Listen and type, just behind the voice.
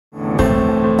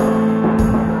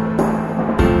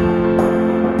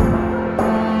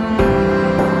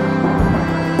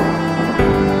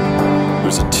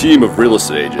team of real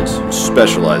estate agents who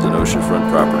specialize in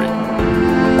oceanfront property.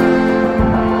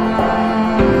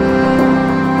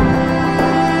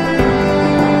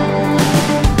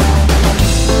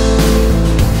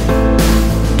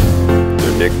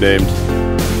 They're nicknamed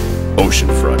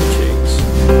Oceanfront Kings.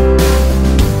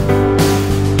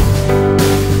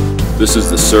 This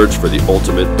is the search for the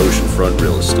ultimate oceanfront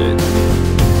real estate.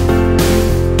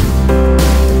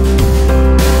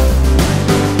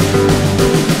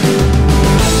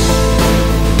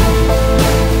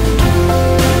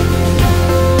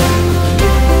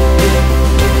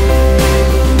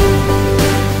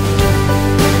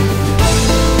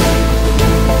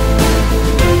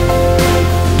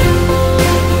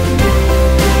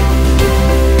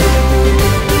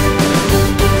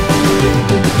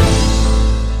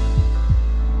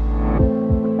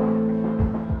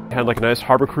 Had like a nice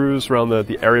harbor cruise around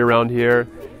the area around here,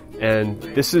 and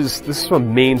this is some of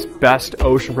Maine's best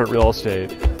oceanfront real estate.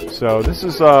 So this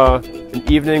is an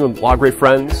evening with a lot of great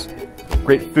friends,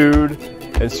 great food,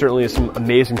 and certainly some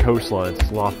amazing coastlines.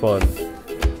 It's a lot of fun.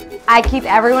 I keep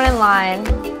everyone in line,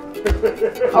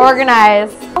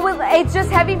 organized. It's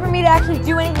just heavy for me to actually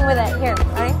do anything with it. Here,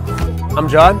 ready? I'm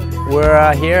John.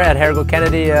 We're here at Harrigal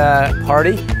Kennedy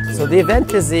party. So the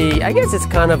event is I guess it's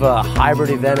kind of a hybrid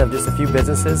event of just a few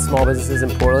businesses, small businesses in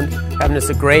Portland, having just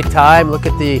a great time. Look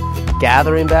at the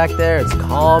gathering back there. It's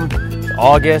calm. It's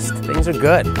August. Things are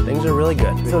good. Things are really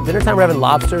good. So dinner time, we're having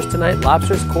lobsters tonight.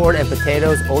 Lobsters, corn, and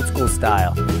potatoes, old school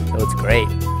style. So it's great.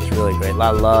 It's really great. A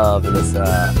lot of love in this meal.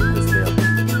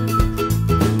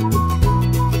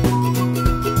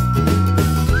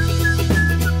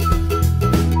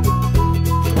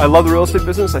 I love the real estate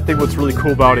business. I think what's really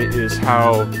cool about it is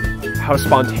how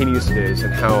spontaneous it is,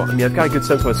 and how, I mean, I've got a good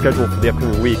sense of my schedule for the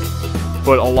upcoming week,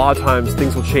 but a lot of times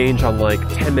things will change on like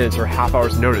 10 minutes or half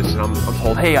hour's notice, and I'm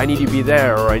told, hey, I need you to be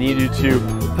there, or I need you to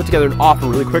put together an offer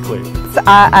really quickly. So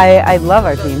I love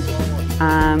our team.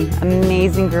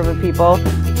 Amazing group of people.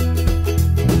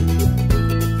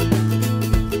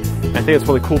 I think it's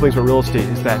one of the cool things about real estate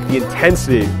is that the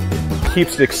intensity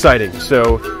keeps it exciting.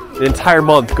 So the entire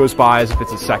month goes by as if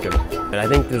it's a second. And I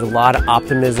think there's a lot of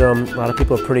optimism. A lot of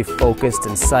people are pretty focused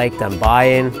and psyched on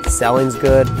buying. Selling's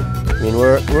good. I mean,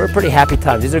 we're pretty happy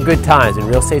times. These are good times. And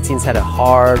real estate scene's had a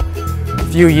hard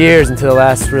few years into the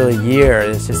last really year.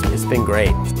 It's been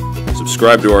great.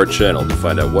 Subscribe to our channel to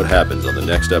find out what happens on the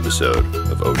next episode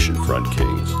of Oceanfront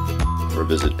Kings, or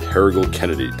visit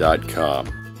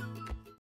harrigalkennedy.com.